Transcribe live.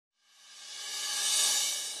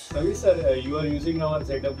Ravi sir, you are using our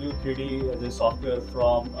ZW3D as a software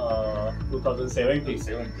from 2017.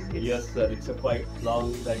 17, Yes sir, it's a quite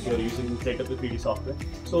long that you are using ZW3D software.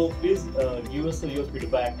 So please give us your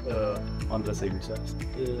feedback on the same sir.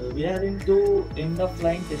 We are into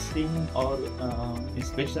end-of-line testing or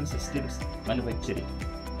inspection systems manufacturing.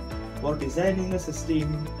 For designing a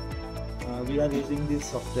system, we are using this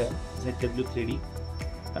software ZW3D.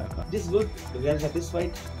 It is good. We are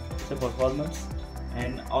satisfied with the performance,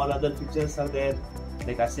 and all other features are there,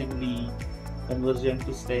 like assembly, conversion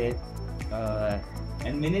to state,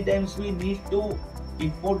 and many times we need to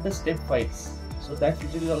import the step files. So that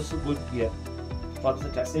feature is also good here. For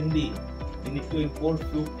such assembly, we need to import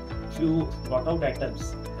few brought out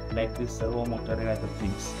items like this servo motor and other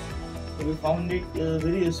things. So we found it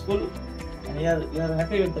very useful, and we are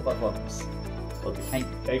happy with the performance. Okay. Thank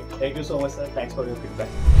you. Thank you so much sir. Thanks for your feedback.